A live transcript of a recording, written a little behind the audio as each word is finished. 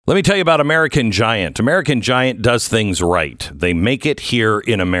Let me tell you about American Giant. American Giant does things right. They make it here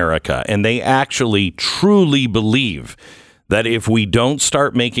in America, and they actually truly believe that if we don't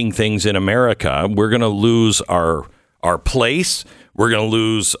start making things in America, we're going to lose our place. We're going to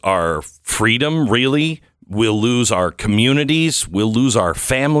lose our freedom, really. We'll lose our communities. We'll lose our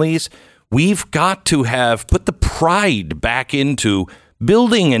families. We've got to put the pride back into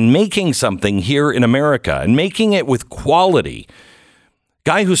building and making something here in America and making it with quality.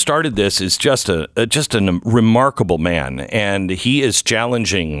 Guy who started this is just a remarkable man, and he is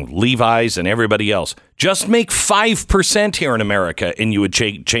challenging Levi's and everybody else. Just make 5% here in America, and you would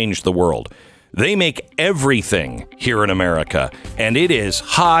change the world. They make everything here in America, and it is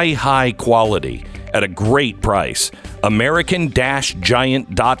high quality at a great price.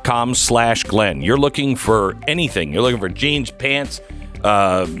 American-Giant.com/Glenn. You're looking for anything. You're looking for jeans, pants,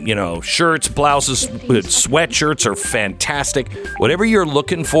 shirts, blouses, sweatshirts are fantastic. Whatever you're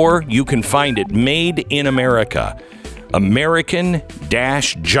looking for, you can find it made in America.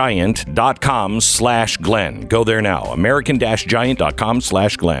 American-Giant.com/Glenn. Go there now.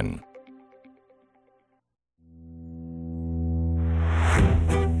 American-Giant.com/Glenn.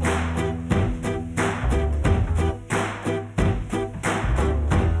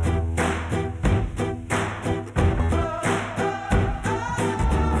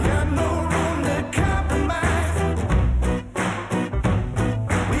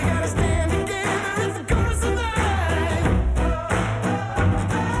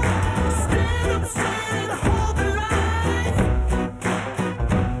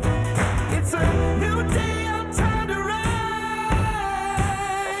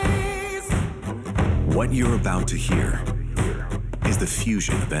 What you're about to hear is the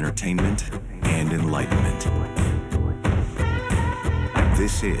fusion of entertainment and enlightenment.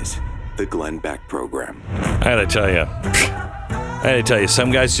 This is the Glenn Beck Program. I had to tell you,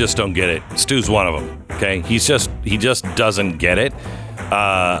 some guys just don't get it. Stu's one of them. Okay, he just doesn't get it.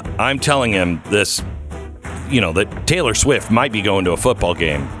 I'm telling him this, that Taylor Swift might be going to a football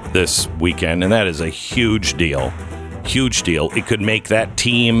game this weekend, and that is a huge deal. Huge deal. It could make that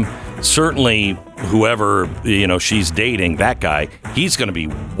team, certainly whoever she's dating, that guy, he's going to be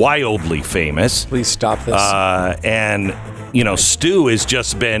wildly famous. Please stop this. And Stu has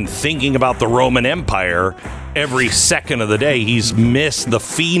just been thinking about the Roman Empire every second of the day. He's missed the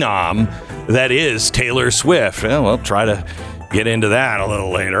phenom that is Taylor Swift. Well, we'll try to get into that a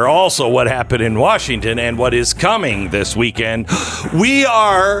little later. Also, what happened in Washington and what is coming this weekend. We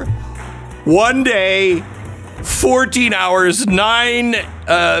are one day, 14 hours, 9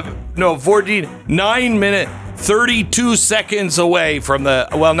 minutes, 32 seconds away from the,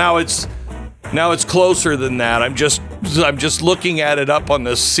 well, now it's closer than that. I'm just looking at it up on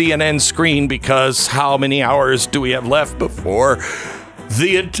the CNN screen because how many hours do we have left before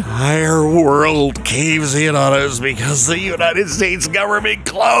the entire world caves in on us because the United States government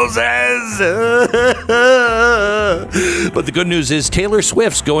closes? But the good news is Taylor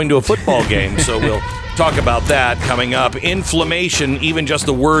Swift's going to a football game, so we'll talk about that coming up. Inflammation, even just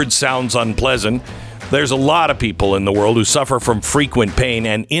the word sounds unpleasant. There's a lot of people in the world who suffer from frequent pain,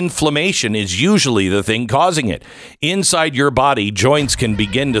 and inflammation is usually the thing causing it. Inside your body, joints can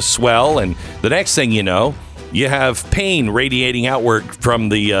begin to swell, and the next thing you know, you have pain radiating outward from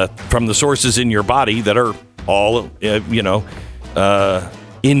the sources in your body that are all,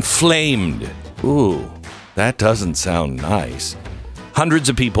 inflamed. Ooh, that doesn't sound nice. Hundreds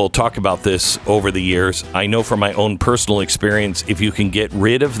of people talk about this over the years. I know from my own personal experience, if you can get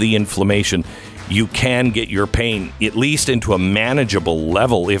rid of the inflammation, you can get your pain at least into a manageable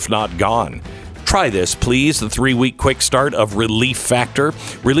level, if not gone. Try this, please. The 3-week quick start of Relief Factor.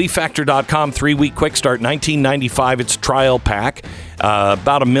 ReliefFactor.com, 3-week quick start, $19.95. It's a trial pack.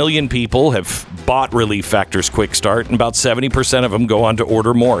 About 1 million people have bought Relief Factor's quick start, and about 70% of them go on to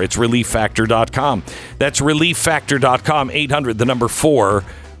order more. It's ReliefFactor.com. That's ReliefFactor.com,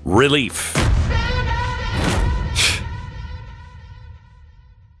 800-4-RELIEF.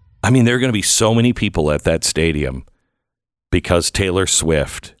 I mean, there are going to be so many people at that stadium because Taylor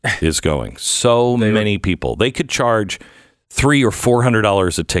Swift is going. So many people. They could charge $300 or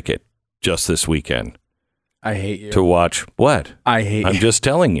 $400 a ticket just this weekend. I hate you. To watch what? I hate you. I'm just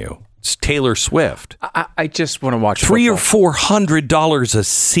telling you. It's Taylor Swift. I just want to watch $300 football. or $400 a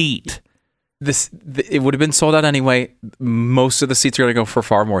seat. It would have been sold out anyway. Most of the seats are going to go for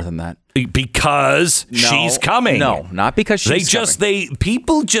far more than that. Because she's coming. No, not because she's coming.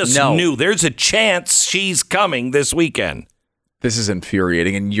 People just knew there's a chance she's coming this weekend. This is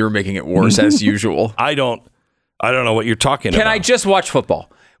infuriating, and you're making it worse as usual. I don't know what you're talking about. Can I just watch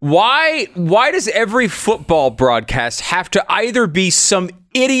football? Why does every football broadcast have to either be some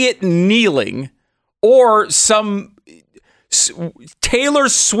idiot kneeling or some Taylor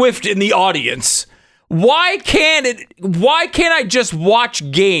Swift in the audience? Why can't I just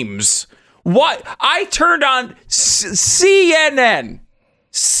watch games? What? I turned on CNN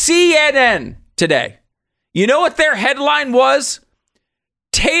today. You know what their headline was?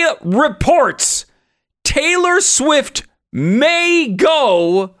 Reports Taylor Swift may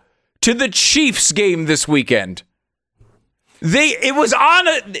go to the Chiefs game this weekend. They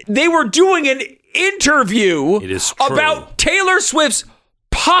were doing an interview about Taylor Swift's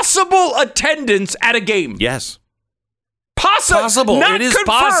possible attendance at a game. Yes. Possible. Not it is confirmed.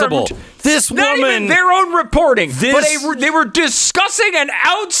 possible. This not woman, even their own reporting, but they were discussing an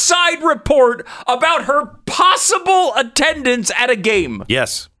outside report about her possible attendance at a game.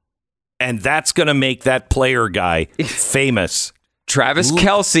 Yes. And that's going to make that player guy famous. Travis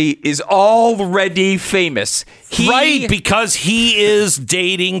Kelce is already famous. Right, because he is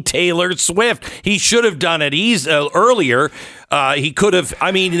dating Taylor Swift. He should have done it earlier. He could have.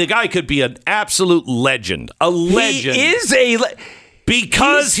 I mean, the guy could be an absolute legend. A legend. He is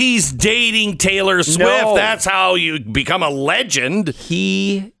because he's dating Taylor Swift. No. That's how you become a legend.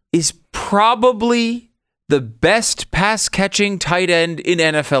 He is probably the best pass-catching tight end in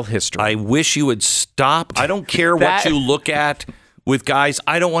NFL history. I wish you would stop. I don't care what you look at with guys.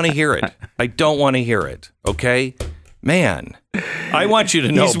 I don't want to hear it. I don't want to hear it. Okay? Man, I want you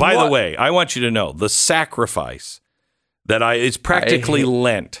to know, the way, I want you to know the sacrifice that it's practically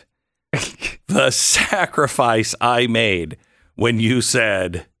Lent. The sacrifice I made when you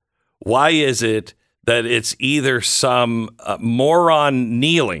said, why is it that it's either some moron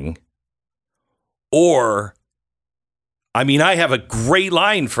kneeling or, I mean, I have a great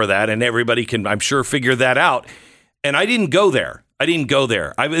line for that, and everybody can, I'm sure, figure that out. And I didn't go there.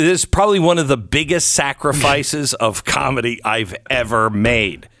 This is probably one of the biggest sacrifices of comedy I've ever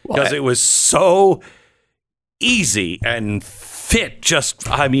made because it was so easy and fit.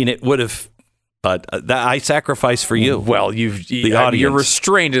 It would have. But I sacrificed for you. Well, your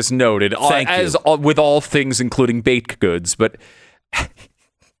restraint is noted, with all things, including baked goods. But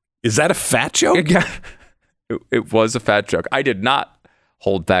is that a fat joke? It was a fat joke. I did not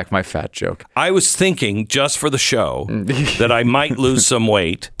hold back my fat joke. I was thinking, just for the show, that I might lose some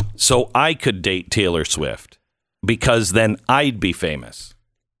weight so I could date Taylor Swift because then I'd be famous.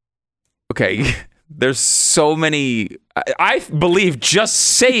 Okay, there's so many. I believe just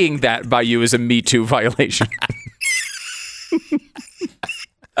saying that by you is a Me Too violation.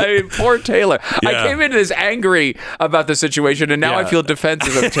 I mean, poor Taylor. Yeah. I came into this angry about the situation, and now I feel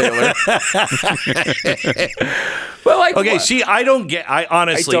defensive of Taylor. But I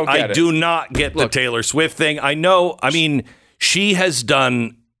do not get the Taylor Swift thing. I know. I mean, she has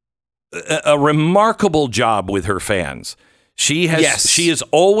done a remarkable job with her fans. She has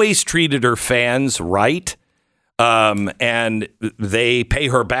always treated her fans right, and they pay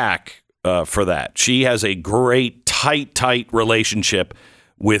her back for that. She has a great, tight relationship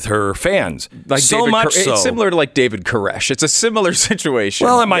with her fans. Like so David much so. It's similar to like David Koresh. It's a similar situation.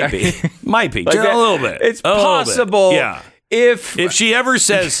 Well, it might be. Might be. Like just a little bit. It's possible. Yeah. If she ever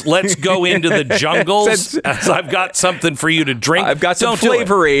says, let's go into the jungles, as I've got something for you to drink. I've got some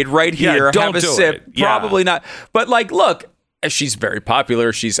Flavor Aid right here. Don't have a sip. Yeah. Probably not. But like, look, she's very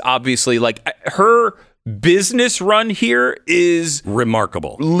popular. She's obviously like her business run here is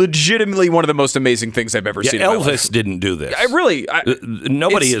remarkable. Legitimately one of the most amazing things I've ever seen. Elvis didn't do this.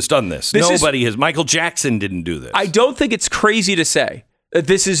 Nobody has done this. Michael Jackson didn't do this. I don't think it's crazy to say that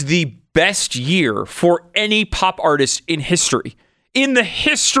this is the best year for any pop artist in history. In the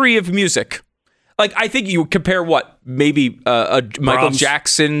history of music. Like, I think you would compare maybe Michael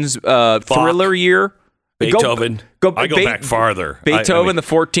Jackson's Thriller year. Beethoven. I go back farther. Beethoven, the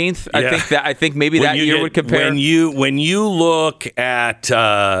 14th. Yeah. I think maybe that year would compare. When you look at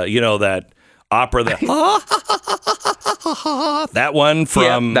that opera that one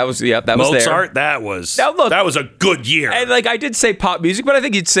from that was Mozart. There. That was a good year. And like I did say pop music, but I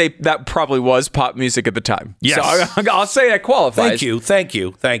think you'd say that probably was pop music at the time. Yes. So I'll say that qualifies. Thank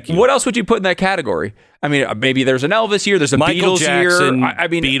you. What else would you put in that category? I mean, maybe there's an Elvis year, there's a Michael Beatles Jackson, year. I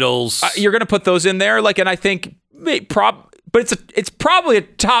mean, Beatles. You're going to put those in there, like, and I think, but it's probably a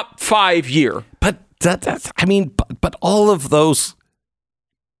top 5 year. But but all of those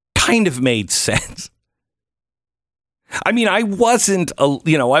kind of made sense. I mean, I wasn't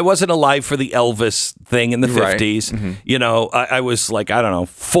alive for the Elvis thing in the 50s. Mm-hmm. I was like, I don't know,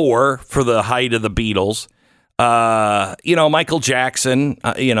 4 for the height of the Beatles. Michael Jackson,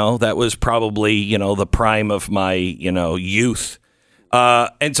 that was probably, the prime of my, youth.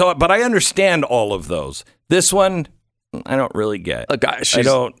 But I understand all of those. This one, I don't really get. Look,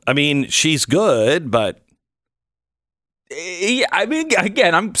 I mean, she's good, but. Yeah, I mean,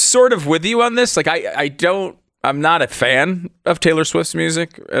 again, I'm sort of with you on this. Like, I'm not a fan of Taylor Swift's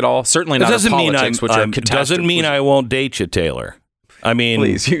music at all. Certainly not of politics, which are catastrophic. Doesn't mean I won't date you, Taylor. I mean,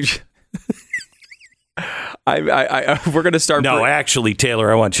 please, we're going to start. No, actually,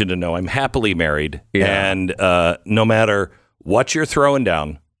 Taylor, I want you to know I'm happily married, and no matter what you're throwing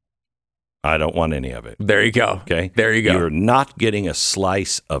down, I don't want any of it. There you go. Okay, there you go. You're not getting a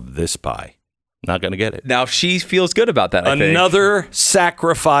slice of this pie. Not going to get it. Now, if she feels good about that, another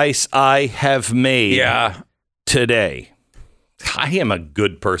sacrifice I have made. Yeah. Today, I am a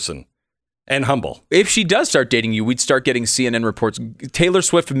good person and humble. If she does start dating you, we'd start getting CNN reports. Taylor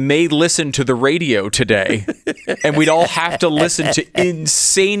Swift may listen to the radio today, and we'd all have to listen to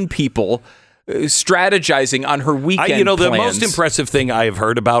insane people strategizing on her weekend the plans. most impressive thing I've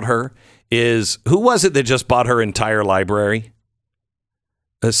heard about her is, who was it that just bought her entire library?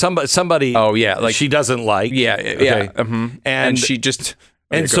 Somebody. Oh yeah, like she doesn't like. Yeah, okay. Yeah. Mm-hmm. And she just.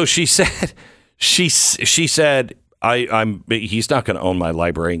 So she said. She said, he's not going to own my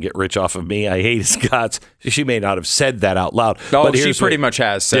library and get rich off of me. I hate his guts. She may not have said that out loud. No, but she pretty much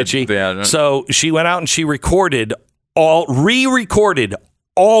has said. Did she? Yeah. So she went out and she re-recorded all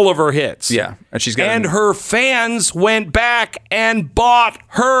of her hits. Yeah. And her fans went back and bought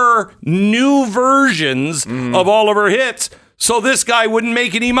her new versions of all of her hits. So this guy wouldn't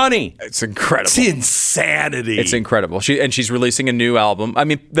make any money. It's incredible. It's insanity. It's incredible. She's releasing a new album. I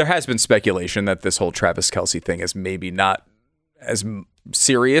mean, there has been speculation that this whole Travis Kelce thing is maybe not as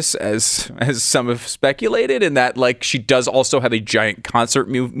serious as some have speculated, and that like she does also have a giant concert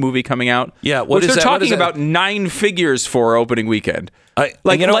movie coming out. Yeah, which they're talking about 9 figures for opening weekend.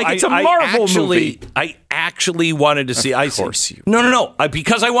 It's a Marvel movie. I actually wanted to see. Of course you. No.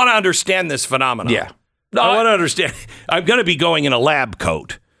 Because I want to understand this phenomenon. Yeah. I want to understand. I'm going to be going in a lab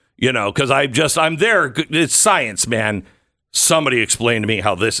coat, because I'm there. It's science, man. Somebody explain to me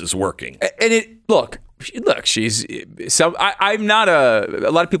how this is working. And look, she's I'm not a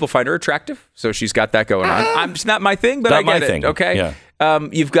lot of people find her attractive, so she's got that going on. It's not my thing, but I get it. Okay. Yeah.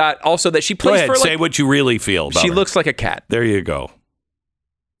 You've got also that she plays for. Say what you really feel about she her. Looks like a cat. There you go.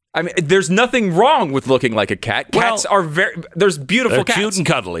 I mean, there's nothing wrong with looking like a cat. Cats are there's beautiful cats. Cute and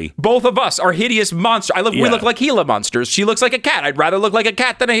cuddly. Both of us are hideous monsters. We look like Gila monsters. She looks like a cat. I'd rather look like a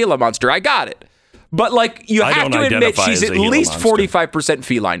cat than a Gila monster. I got it. But you have to admit she's at least 45%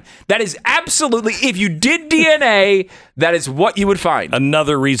 feline. That is absolutely, if you did DNA, that is what you would find.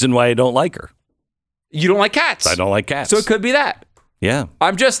 Another reason why I don't like her. You don't like cats. I don't like cats. So it could be that. Yeah.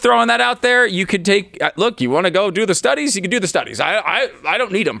 I'm just throwing that out there. You could take, look, you want to go do the studies? You can do the studies. I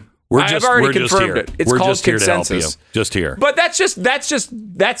don't need them. I've already confirmed it. It's called consensus. Just here. But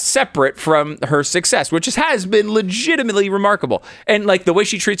that's separate from her success, which has been legitimately remarkable. And the way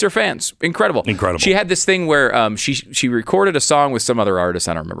she treats her fans, incredible. She had this thing where she recorded a song with some other artist.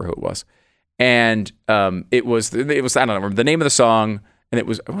 I don't remember who it was. And it was I don't remember the name of the song, and it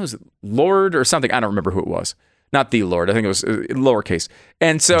was, what was it, Lord or something? I don't remember who it was. Not the Lord. I think it was lowercase.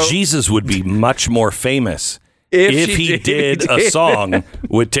 And so Jesus would be much more famous if he did a song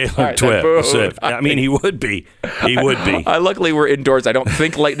with Taylor Swift. I mean, he would be. He would be. Luckily, we're indoors. I don't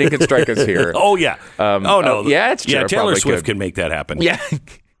think lightning can strike us here. Oh, yeah. No. Yeah, it's true. Yeah, Taylor Swift can make that happen. Yeah.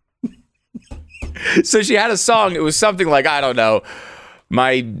 So she had a song. It was something like, I don't know,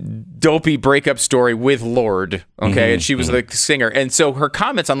 my dopey breakup story with Lord. Okay. And she was the singer. And so her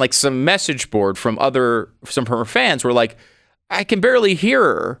comments on some message board from her fans were like, I can barely hear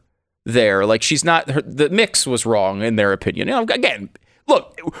her there. She's not, the mix was wrong in their opinion. Again,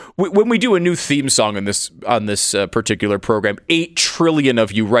 look, when we do a new theme song on this particular program, 8 trillion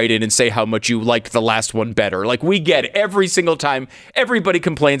of you write in and say how much you liked the last one better. We get it every single time. Everybody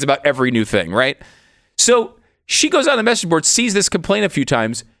complains about every new thing, right? So she goes on the message board, sees this complaint a few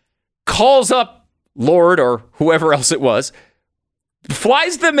times, calls up Lord or whoever else it was,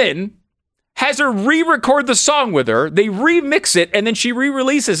 flies them in, has her re-record the song with her. They remix it, and then she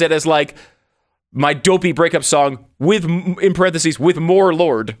re-releases it as my dopey breakup song with, in parentheses, with more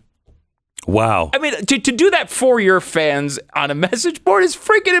Lord. Wow. I mean, to do that for your fans on a message board is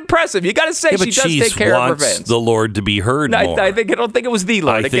freaking impressive. You got to say she does take care of her fans. The Lord to be heard more. I don't think it was the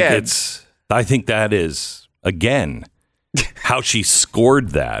Lord. I think that is, again, how she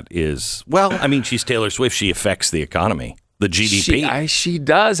scored that is, she's Taylor Swift. She affects the economy. The GDP. She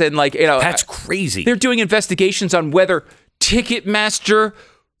does. And that's crazy. They're doing investigations on whether Ticketmaster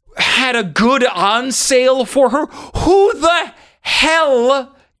had a good on sale for her. Who the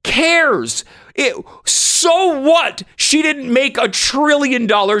hell cares? So what? She didn't make $1 trillion.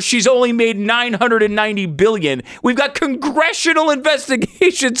 She's only made $990 billion. We've got congressional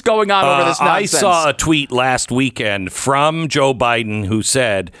investigations going on over this nonsense. I saw a tweet last weekend from Joe Biden who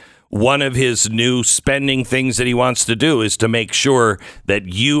said one of his new spending things that he wants to do is to make sure that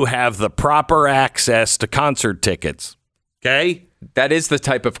you have the proper access to concert tickets. Okay? That is the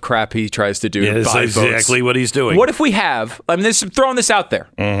type of crap he tries to do. That's exactly what he's doing. What if we have, I'm throwing this out there,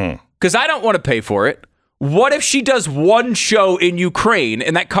 because I don't want to pay for it. What if she does one show in Ukraine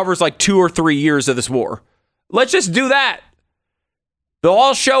and that covers like 2 or 3 years of this war? Let's just do that. They'll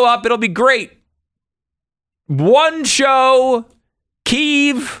all show up. It'll be great. One show,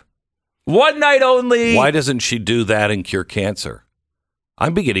 Kyiv, one night only. Why doesn't she do that and cure cancer?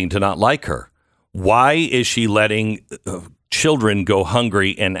 I'm beginning to not like her. Why is she letting children go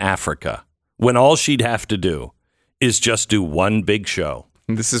hungry in Africa when all she'd have to do is just do one big show?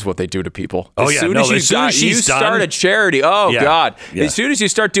 This is what they do to people. As soon as she's done, start a charity. Oh, yeah, God. Yeah. As soon as you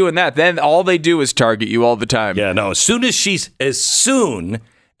start doing that, then all they do is target you all the time. Yeah, no. As soon as she is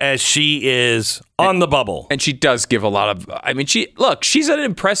on the bubble. And she does give a lot of, she's an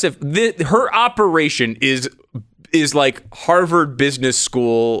impressive, her operation is like Harvard Business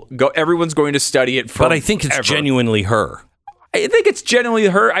School. Everyone's going to study it forever. But I think it's genuinely her. I think it's genuinely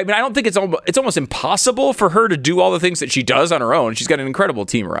her. I mean, I don't think it's almost impossible for her to do all the things that she does on her own. She's got an incredible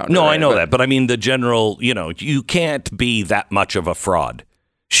team around her. No, I know that. But I mean, the general, you can't be that much of a fraud.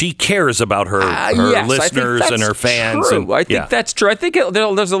 She cares about her listeners and her fans. True. I think that's true. I think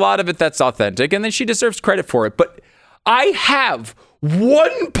there's a lot of it that's authentic, and then she deserves credit for it. But I have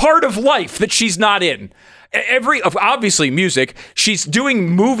one part of life that she's not in. Obviously music. She's doing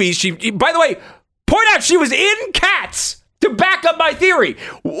movies. By the way, point out she was in Cats. To back up my theory.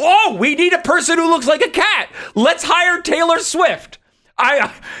 Oh, we need a person who looks like a cat. Let's hire Taylor Swift.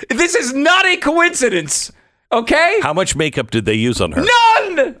 This is not a coincidence. Okay? How much makeup did they use on her?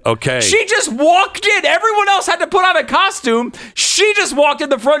 None! Okay. She just walked in. Everyone else had to put on a costume. She just walked in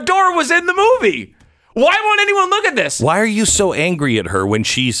the front door and was in the movie. Why won't anyone look at this? Why are you so angry at her when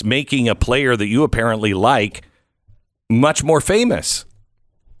she's making a player that you apparently like much more famous?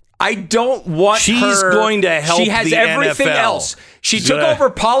 I don't want She's going to help the NFL. She has everything else. She took over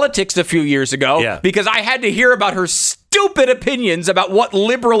politics a few years ago because I had to hear about her stupid opinions about what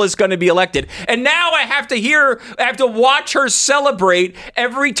liberal is going to be elected. And now I have to watch her celebrate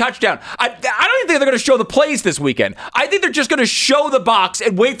every touchdown. I don't even think they're going to show the plays this weekend. I think they're just going to show the box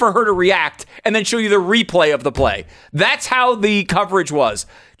and wait for her to react and then show you the replay of the play. That's how the coverage was.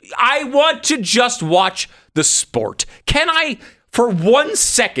 I want to just watch the sport. Can I, for 1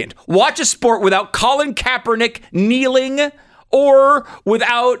 second, watch a sport without Colin Kaepernick kneeling or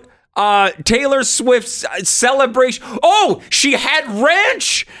without Taylor Swift's celebration? Oh, she had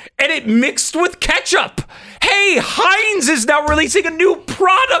ranch and it mixed with ketchup. Hey, Heinz is now releasing a new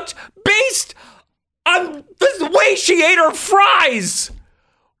product based on the way she ate her fries.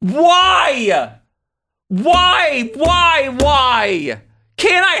 Why?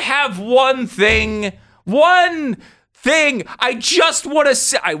 Can't I have one thing? I just want to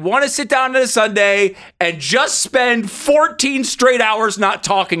sit down on a Sunday and just spend 14 straight hours not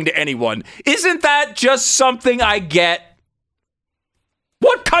talking to anyone. Isn't that just something I get?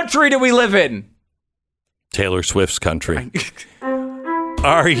 What country do we live Taylor Swift's country.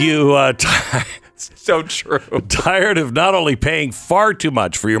 Are you so true. Tired of not only paying far too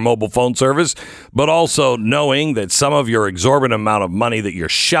much for your mobile phone service, but also knowing that some of your exorbitant amount of money that you're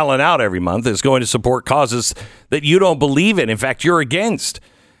shelling out every month is going to support causes that you don't believe in. In fact, you're against.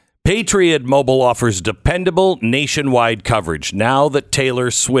 Patriot Mobile offers dependable nationwide coverage. Now that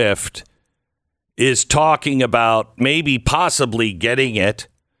Taylor Swift is talking about maybe possibly getting it,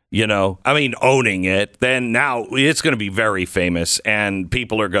 owning it, then now it's going to be very famous and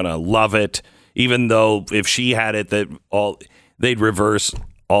people are going to love it. Even though if she had it, they'd reverse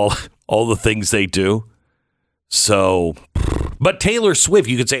all the things they do. So, but Taylor Swift,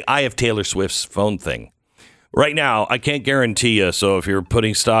 you could say, I have Taylor Swift's phone thing. Right now, I can't guarantee you. So if you're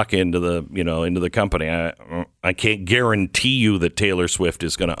putting stock into the company, I can't guarantee you that Taylor Swift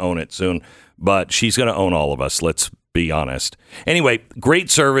is going to own it soon. But she's going to own all of us. Let's be honest. Anyway, great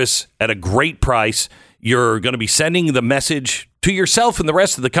service at a great price. You're going to be sending the message to yourself and the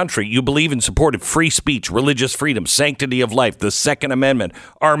rest of the country. You believe in support of free speech, religious freedom, sanctity of life, the Second Amendment,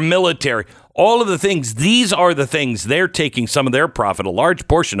 our military, all of the things. These are the things they're taking some of their profit, a large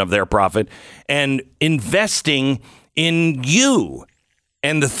portion of their profit, and investing in you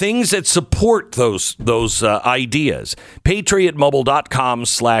and the things that support those ideas.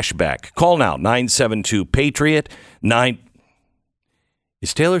 PatriotMobile.com/Beck. Call now, 972-PATRIOT.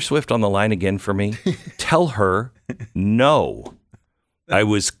 Is Taylor Swift on the line again for me? Tell her no. I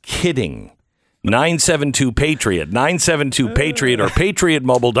was kidding. 972-PATRIOT, 972-PATRIOT, or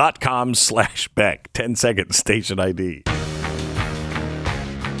patriotmobile.com/Beck. 10-second station ID. Oh,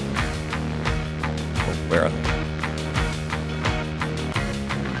 where are they?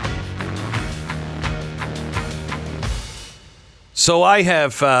 So I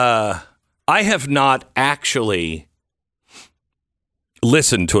have not actually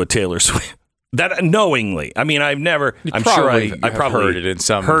listened to a Taylor Swift that knowingly. I mean, I've never. I'm sure I probably heard it in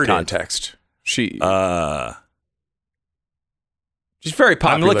some context. She's very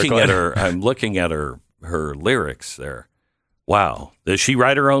popular. I'm looking at her lyrics there. Wow, does she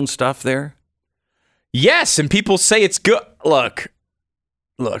write her own stuff there? Yes, and people say it's good. Look.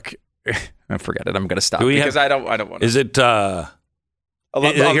 I forget it. I'm going to stop because I don't want to. Is it?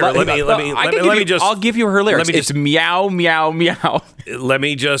 Let me just. I'll give you her lyrics. It's meow, meow, meow. Let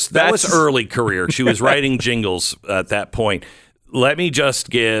me just. That was early career. She was writing jingles at that point. Let me just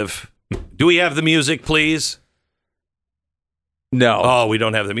give. Do we have the music, please? No. Oh, we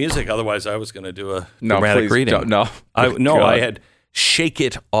don't have the music. Otherwise, I was going to do a dramatic reading. No. I had "Shake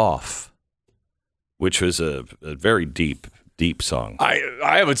It Off," which was a very deep song.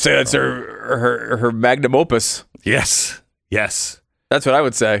 I would say that's her magnum opus. Yes. That's what I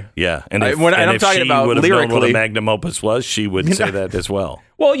would say. Yeah, and I'm talking about would have lyrically. known what a magnum opus was, she would say that as well.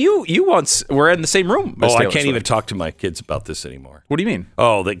 Well, you once were in the same room. Oh, I can't even talk to my kids about this anymore. What do you mean?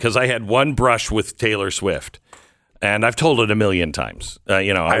 Oh, because I had one brush with Taylor Swift, and I've told it a million times.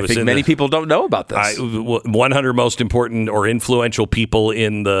 I think many people don't know about this. 100 most important or influential people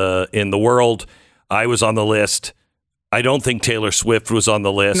in the world. I was on the list. I don't think Taylor Swift was on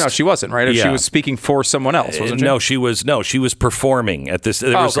the list. No, she wasn't, right? Yeah. She was speaking for someone else, wasn't she? No, she was performing at this.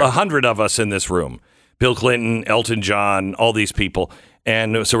 There was 100 of us in this room. Bill Clinton, Elton John, all these people.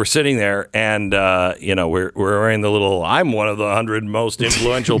 And so we're sitting there and, we're wearing the little, I'm one of the 100 most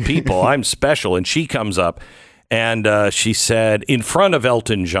influential people. I'm special. And she comes up and she said, in front of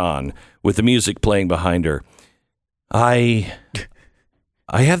Elton John, with the music playing behind her,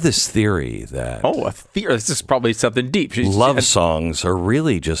 I have this theory that... Oh, a theory. This is probably something deep. Love songs are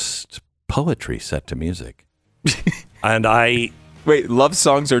really just poetry set to music. And Wait, love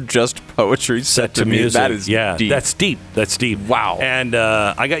songs are just poetry set to music? That is deep. That's deep. Wow. And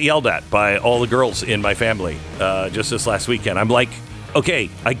I got yelled at by all the girls in my family just this last weekend. I'm like, okay,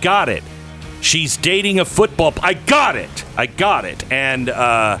 I got it. She's dating a football... I got it. And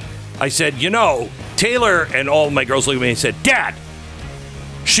I said, Taylor, and all my girls looked at me and said, Dad,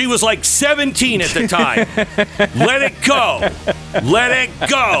 she was like 17 at the time. Let it go.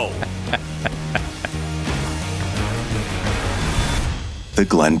 The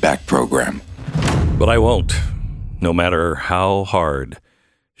Glenn Beck Program. But I won't, no matter how hard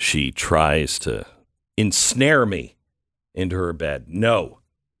she tries to ensnare me into her bed. No.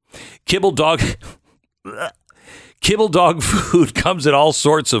 Kibble dog food comes in all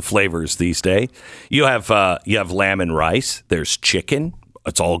sorts of flavors these days. You have lamb and rice. There's chicken.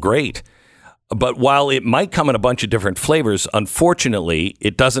 It's all great. But while it might come in a bunch of different flavors, unfortunately,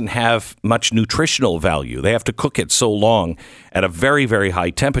 it doesn't have much nutritional value. They have to cook it so long at a very, very high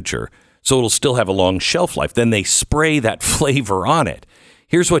temperature, so it'll still have a long shelf life. Then they spray that flavor on it.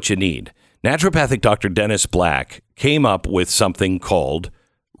 Here's what you need. Naturopathic Dr. Dennis Black came up with something called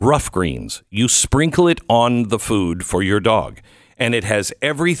Rough Greens. You sprinkle it on the food for your dog, and it has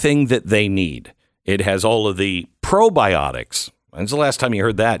everything that they need. It has all of the probiotics. When's the last time you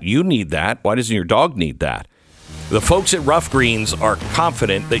heard that? You need that. Why doesn't your dog need that? The folks at Rough Greens are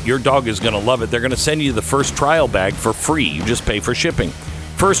confident that your dog is going to love it. They're going to send you the first trial bag for free. You just pay for shipping.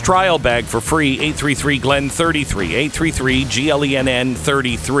 First trial bag for free, 833-GLEN-33,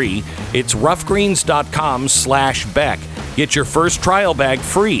 833-GLENN-33. It's roughgreens.com/Beck. Get your first trial bag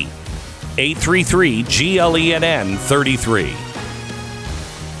free, 833-GLENN-33.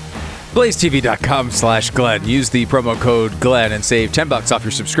 BlazeTV.com/Glenn. Use the promo code Glenn and save $10 off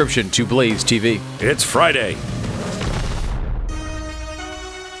your subscription to Blaze TV. It's Friday.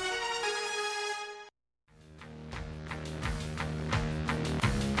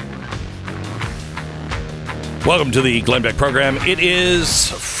 Welcome to the Glenn Beck program. It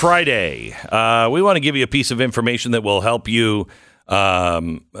is Friday. We want to give you a piece of information that will help you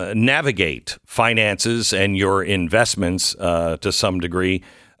navigate finances and your investments to some degree.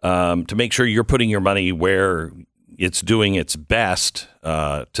 To make sure you're putting your money where it's doing its best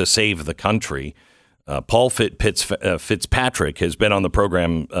to save the country. Paul Fitzpatrick has been on the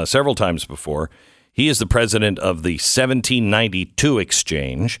program several times before. He is the president of the 1792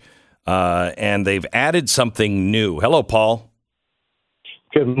 Exchange, and they've added something new. Hello, Paul.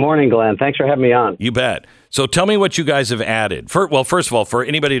 Good morning, Glenn. Thanks for having me on. You bet. So tell me what you guys have added. First of all, for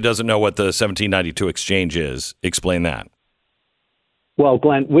anybody who doesn't know what the 1792 exchange is, explain that. Well,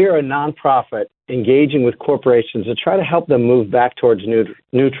 Glenn, we're a nonprofit engaging with corporations to try to help them move back towards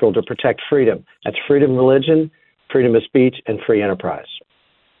neutral to protect freedom. That's freedom of religion, freedom of speech, and free enterprise.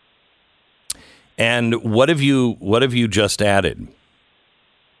 And what have you just added?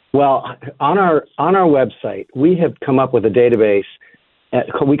 Well, on our website, we have come up with a database.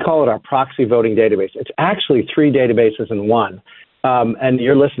 We call it our proxy voting database. It's actually 3 databases in one. And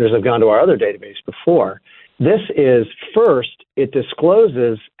your listeners have gone to our other database before. This is, first, it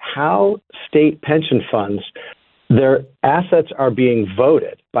discloses how state pension funds, their assets are being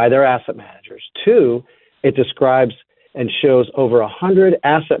voted by their asset managers. 2, it describes and shows over 100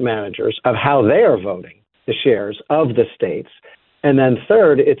 asset managers of how they are voting the shares of the states. And then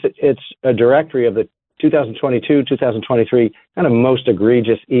third, it's a directory of the 2022, 2023 kind of most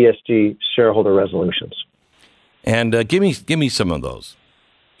egregious ESG shareholder resolutions. And give me some of those.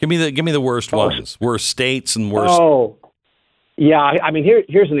 Give me the worst ones, worst states and worst. Oh, yeah. I mean,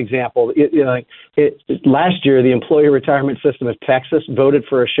 here's an example. Last year, the Employee Retirement System of Texas voted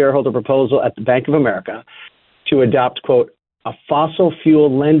for a shareholder proposal at the Bank of America to adopt, quote, a fossil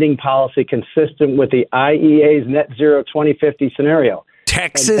fuel lending policy consistent with the IEA's net zero 2050 scenario.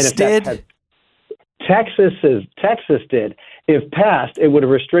 Texas did? Texas did. If passed, it would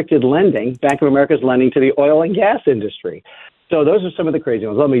have restricted lending, Bank of America's lending to the oil and gas industry. So those are some of the crazy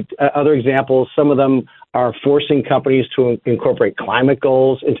ones. Other examples, some of them are forcing companies to incorporate climate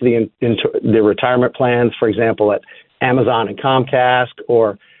goals into the retirement plans, for example, at Amazon and Comcast,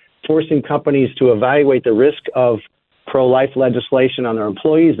 or forcing companies to evaluate the risk of pro-life legislation on their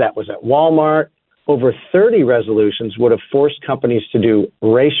employees. That was at Walmart. Over 30 resolutions would have forced companies to do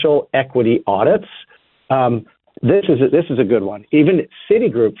racial equity audits. This is a good one. Even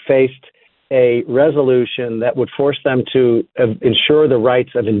Citigroup faced a resolution that would force them to ensure the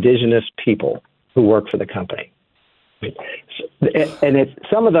rights of indigenous people who work for the company. And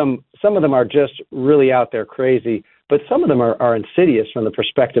some of them are just really out there crazy, but some of them are insidious from the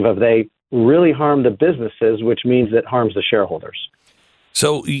perspective of they really harm the businesses, which means it harms the shareholders.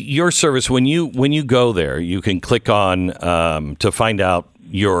 So your service, when you go there, you can click on to find out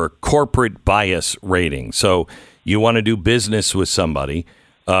your corporate bias rating. So you want to do business with somebody,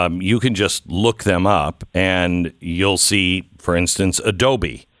 you can just look them up and you'll see, for instance,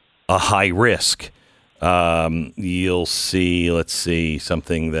 Adobe, a high risk. You'll see, let's see,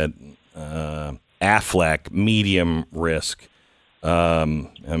 something that Aflac, medium risk.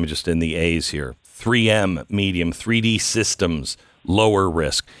 I'm just in the A's here. 3M, medium. 3D Systems, lower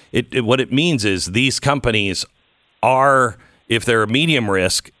risk. What it means is these companies are, if they're a medium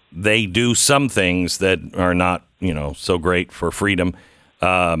risk, they do some things that are not, so great for freedom.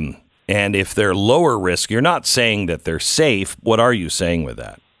 And if they're lower risk, you're not saying that they're safe. What are you saying with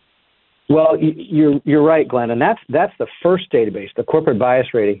that? Well, you're right, Glenn, and that's the first database, the corporate bias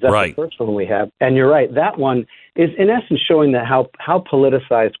ratings. That's right. The first one we have, and you're right. That one is in essence showing that how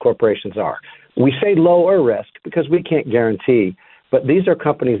politicized corporations are. We say lower risk because we can't guarantee, but these are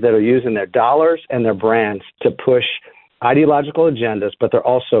companies that are using their dollars and their brands to push ideological agendas, but they're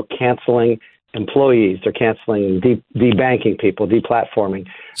also canceling employees. They're canceling, debanking people, deplatforming.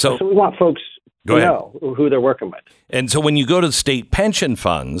 So we want folks to know who they're working with. And so when you go to the state pension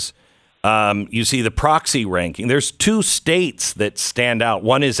funds, you see the proxy ranking. There's 2 states that stand out.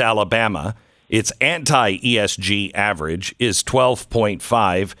 One is Alabama. Its anti-ESG average is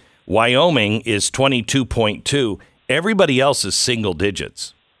 12.5. Wyoming is 22.2. Everybody else is single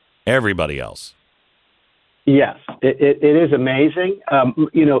digits. Everybody else. Yes, it is amazing.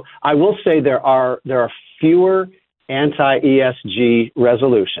 I will say there are fewer anti-ESG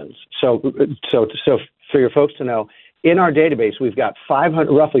resolutions. So for your folks to know, in our database, we've got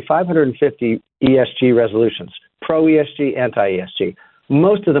roughly 550 ESG resolutions, pro-ESG, anti-ESG.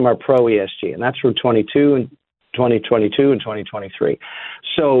 Most of them are pro-ESG, and that's from 2022 and 2023.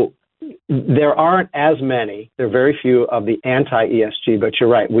 So there aren't as many, there are very few of the anti-ESG, but you're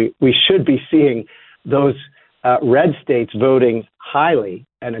right. We should be seeing those red states voting highly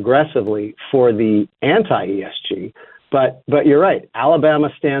and aggressively for the anti-ESG. But you're right. Alabama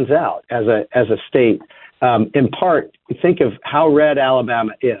stands out as a state. In part, think of how red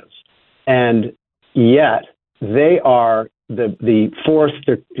Alabama is, and yet they are the fourth,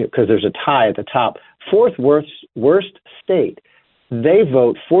 because there's a tie at the top, fourth worst state. They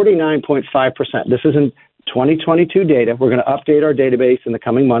vote 49.5%. This is in 2022 data. We're going to update our database in the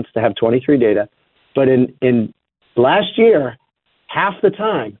coming months to have 23 data. But in last year, half the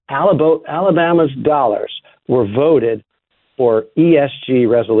time, Alabama's dollars were voted for ESG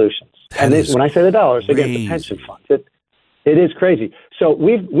resolutions. And when I say the dollars, again, the pension funds. It is crazy. So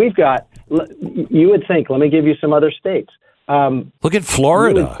we've got. You would think. Let me give you some other states. Look at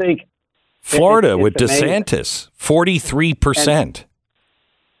Florida. You would think Florida with amazing. DeSantis, 43%.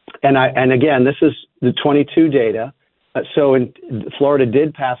 And again, this is the 22 data. So Florida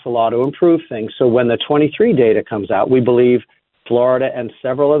did pass a law to improve things. So when the 23 data comes out, we believe Florida and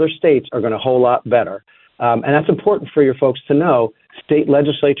several other states are going to a whole lot better. And that's important for your folks to know. State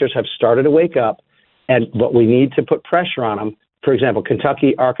legislatures have started to wake up, but we need to put pressure on them. For example,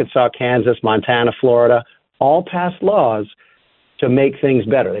 Kentucky, Arkansas, Kansas, Montana, Florida, all passed laws to make things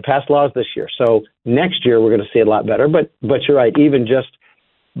better. They passed laws this year. So next year, we're going to see it a lot better. But you're right, even just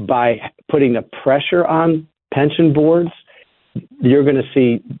by putting the pressure on pension boards, you're going to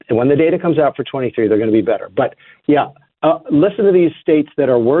see, when the data comes out for 23, they're going to be better. But yeah, listen to these states that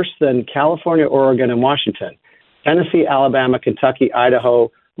are worse than California, Oregon, and Washington: Tennessee, Alabama, Kentucky,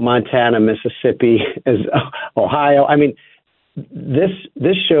 Idaho, Montana, Mississippi, Ohio. I mean,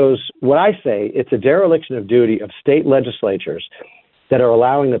 this shows what I say. It's a dereliction of duty of state legislatures that are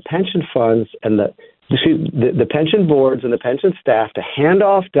allowing the pension funds and the pension boards and the pension staff to hand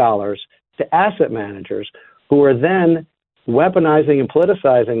off dollars to asset managers who are then weaponizing and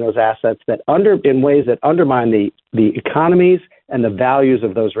politicizing those assets in ways that undermine the economies and the values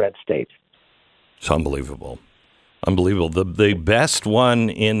of those red states. It's unbelievable. Unbelievable. The best one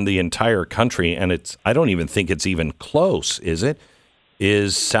in the entire country, and I don't even think it's even close, is it?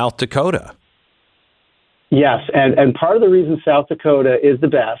 Is South Dakota. Yes, and part of the reason South Dakota is the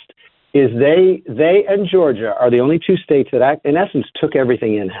best is they and Georgia are the only two states that, in essence, took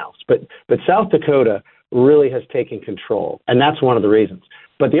everything in-house. But South Dakota really has taken control, and that's one of the reasons.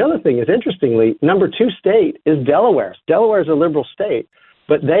 But the other thing is, interestingly, number 2 state is Delaware. Delaware is a liberal state,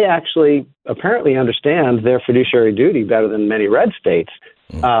 but they actually apparently understand their fiduciary duty better than many red states.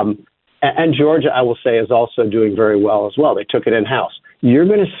 And Georgia, I will say, is also doing very well as well. They took it in-house. You're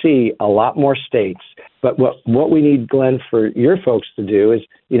going to see a lot more states. But what we need, Glenn, for your folks to do is,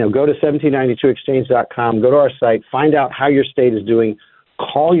 go to 1792exchange.com, go to our site, find out how your state is doing,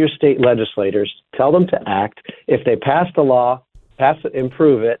 call your state legislators, tell them to act. If they pass the law, pass it,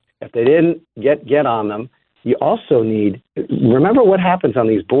 improve it. If they didn't, get on them. You also remember what happens on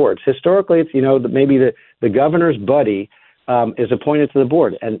these boards. Historically, it's, maybe the governor's buddy is appointed to the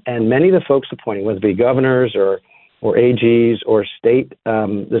board. And many of the folks appointing, whether it be governors or AGs or state,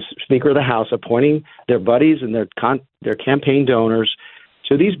 the Speaker of the House appointing their buddies and their campaign donors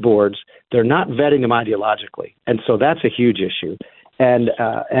to these boards, they're not vetting them ideologically. And so that's a huge issue. And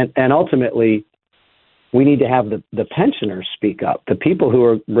ultimately, we need to have the pensioners speak up. The people who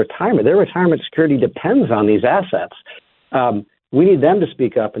are their retirement security depends on these assets. We need them to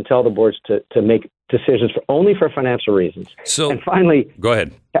speak up and tell the boards to make decisions only for financial reasons. So, and finally, go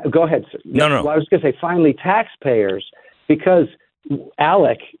ahead. Go ahead, sir. No. Well, I was going to say, finally, taxpayers, because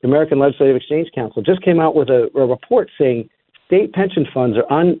ALEC, American Legislative Exchange Council, just came out with a report saying state pension funds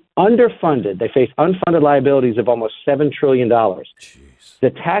are underfunded. They face unfunded liabilities of almost $7 trillion. Jeez.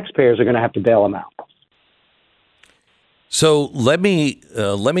 The taxpayers are going to have to bail them out. So let me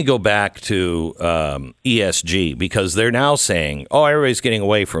go back to ESG, because they're now saying, everybody's getting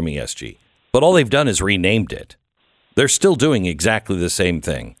away from ESG. But all they've done is renamed it. They're still doing exactly the same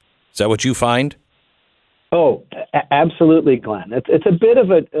thing. Is that what you find? Oh, absolutely, Glenn. It's a bit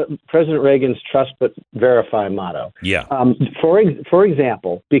of a President Reagan's trust but verify motto. Yeah. For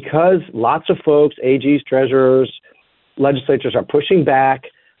example, because lots of folks, AGs, treasurers, legislatures are pushing back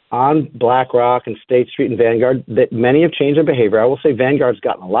on BlackRock and State Street and Vanguard, that many have changed their behavior. I will say Vanguard's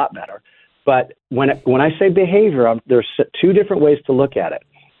gotten a lot better. But when I say behavior, there's 2 different ways to look at it.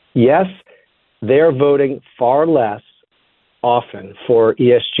 Yes, they're voting far less often for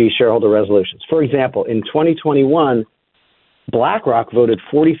ESG shareholder resolutions. For example, in 2021, BlackRock voted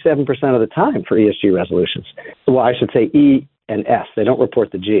 47% of the time for ESG resolutions. Well, I should say E and S. They don't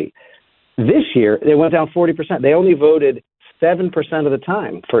report the G. This year, they went down 40%. They only voted 7% of the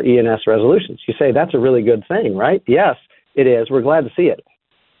time for E&S resolutions. You say that's a really good thing, right? Yes, it is. We're glad to see it.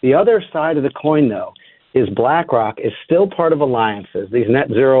 The other side of the coin, though, is BlackRock is still part of alliances, these net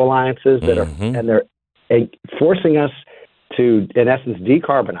zero alliances that they're forcing us to, in essence,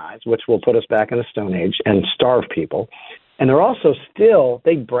 decarbonize, which will put us back in the Stone Age and starve people. And they're also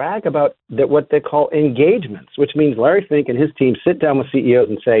they brag about what they call engagements, which means Larry Fink and his team sit down with CEOs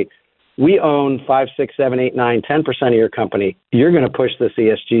and say, we own 5, 6, 7, 8, 9, 10% of your company. You're going to push this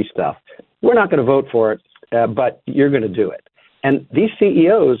ESG stuff. We're not going to vote for it, but you're going to do it. And these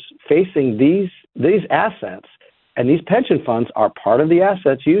CEOs facing these assets and these pension funds are part of the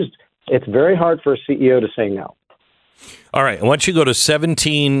assets used. It's very hard for a CEO to say no. All right. I want you to go to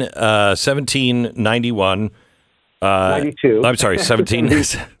 1791. 92. I'm sorry,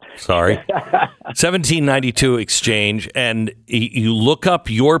 1792 exchange, and you look up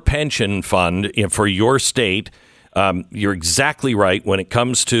your pension fund for your state. You're exactly right. When it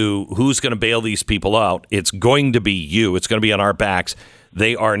comes to who's going to bail these people out, it's going to be you. It's going to be on our backs.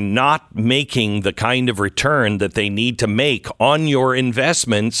 They are not making the kind of return that they need to make on your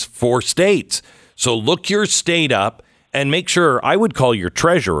investments for states. So look your state up and make sure, I would call your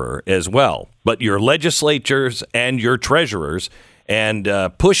treasurer as well, but your legislatures and your treasurers, and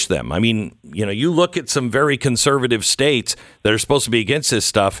push them. I mean, you look at some very conservative states that are supposed to be against this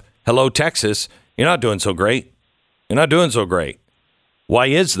stuff. Hello, Texas. You're not doing so great. Why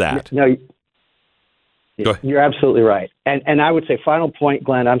is that? No, you're absolutely right. And I would say final point,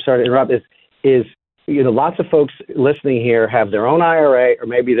 Glenn, I'm sorry to interrupt, is lots of folks listening here have their own IRA, or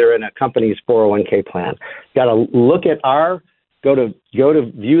maybe they're in a company's 401k plan. Got to look at go to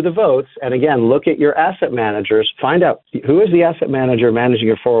view the votes, and again, look at your asset managers. Find out who is the asset manager managing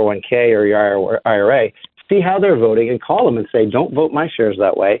your 401k or your IRA. See how they're voting, and call them and say, "Don't vote my shares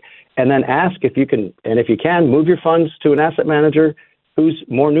that way." And then ask if you can, and if you can, move your funds to an asset manager who's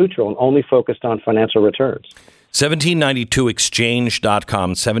more neutral and only focused on financial returns.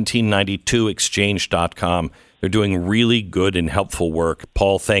 1792exchange.com, 1792exchange.com. They're doing really good and helpful work.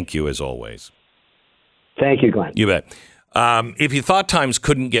 Paul, thank you as always. Thank you, Glenn. You bet. If you thought times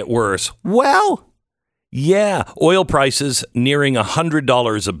couldn't get worse, well, yeah, oil prices nearing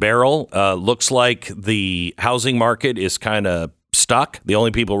 $100 a barrel. Looks like the housing market is kind of stuck. The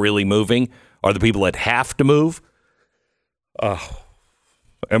only people really moving are the people that have to move.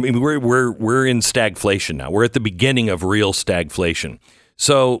 I mean, we're in stagflation now. We're at the beginning of real stagflation.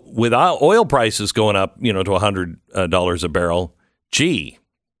 So with oil prices going up, to $100 a barrel, gee,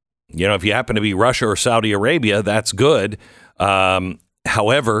 if you happen to be Russia or Saudi Arabia, that's good.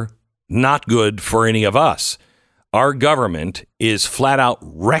 However, not good for any of us. Our government is flat out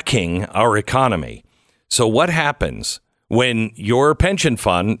wrecking our economy. So what happens when your pension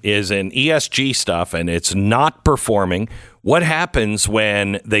fund is in ESG stuff and it's not performing? What happens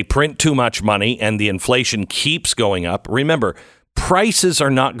when they print too much money and the inflation keeps going up? Remember, prices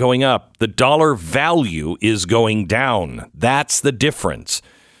are not going up. The dollar value is going down. That's the difference.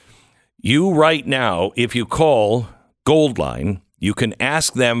 You right now, if you call Goldline, you can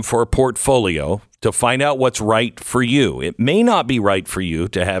ask them for a portfolio to find out what's right for you. It may not be right for you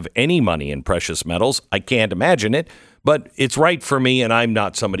to have any money in precious metals. I can't imagine it, but it's right for me, and I'm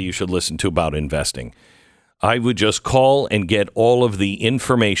not somebody you should listen to about investing. I would just call and get all of the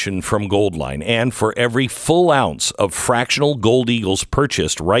information from Goldline. And for every full ounce of fractional Gold Eagles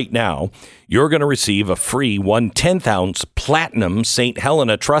purchased right now, you're going to receive a free 1/10 ounce platinum St.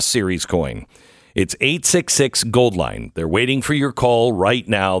 Helena Trust Series coin. It's 866 Goldline. They're waiting for your call right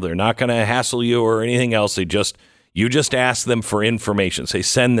now. They're not going to hassle you or anything else. You just ask them for information. Say,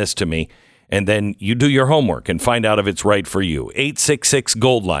 send this to me. And then you do your homework and find out if it's right for you. 866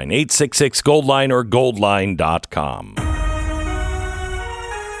 Goldline, 866 Goldline, or goldline.com.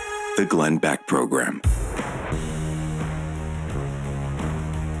 The Glenn Beck Program.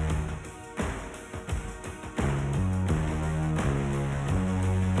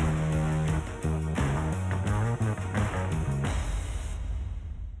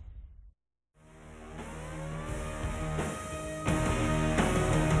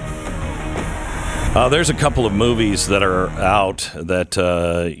 There's a couple of movies that are out that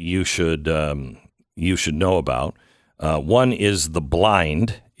you should know about. One is The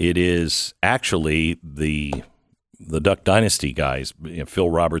Blind. It is actually the Duck Dynasty guys, Phil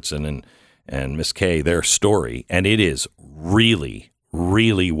Robertson and Miss Kay, their story, and it is really,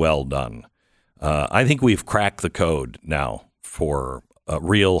 really well done. I think we've cracked the code now for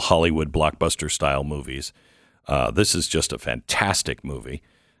real Hollywood blockbuster style movies. This is just a fantastic movie.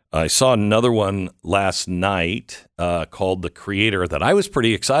 I saw another one last night called The Creator that I was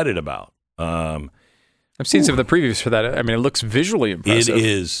pretty excited about. I've seen some of the previews for that. I mean, it looks visually impressive. It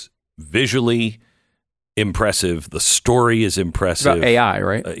is visually impressive. The story is impressive. It's about AI,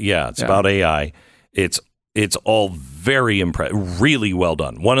 right? It's about AI. It's all very impressive, really well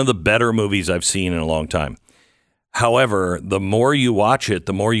done. One of the better movies I've seen in a long time. However, the more you watch it,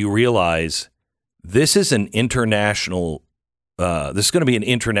 the more you realize this is an international. This is going to be an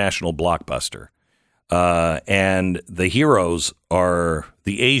international blockbuster, and the heroes are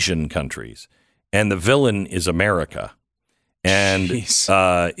the Asian countries, and the villain is America. And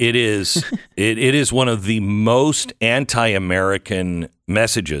it is one of the most anti-American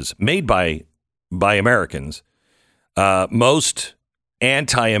messages made by Americans. Most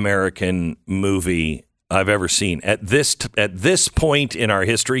anti-American movie I've ever seen. At this point in our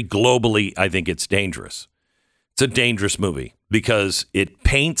history, globally, I think it's dangerous. It's a dangerous movie because it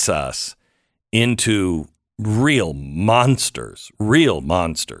paints us into real monsters,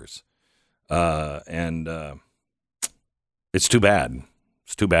 and it's too bad.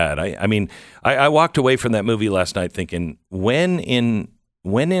 It's too bad. I mean, I walked away from that movie last night thinking, when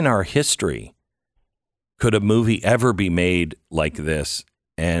in our history could a movie ever be made like this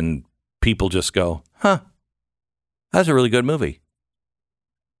and people just go, huh, that's a really good movie?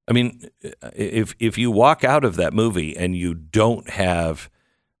 I mean, if you walk out of that movie and you don't have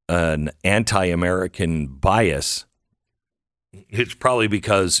an anti-American bias, it's probably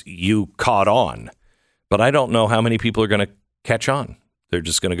because you caught on. But I don't know how many people are going to catch on. They're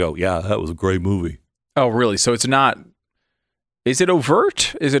just going to go, yeah, that was a great movie. Oh, really? So it's not, is it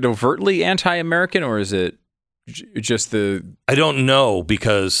overt? Is it overtly anti-American, or is it just the... I don't know,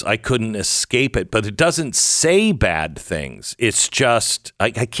 because I couldn't escape it, but it doesn't say bad things. It's just,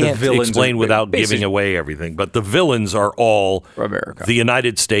 I can't explain without giving away everything, but the villains are all America. The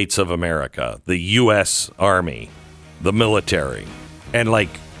United States of America, the U.S. Army, the military, and like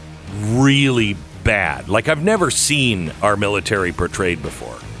really bad. Like I've never seen our military portrayed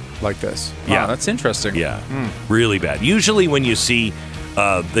before. Like this. Yeah. Wow, that's interesting. Yeah, really bad. Usually when you see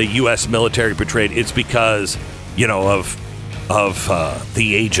the U.S. military portrayed, it's because, you know, of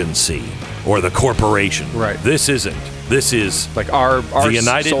the agency or the corporation. Right. This isn't. This is like our the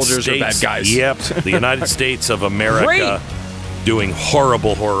United soldiers States, are bad guys. Yep, the United States of America doing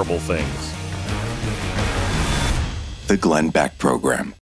horrible, horrible things. The Glenn Beck Program.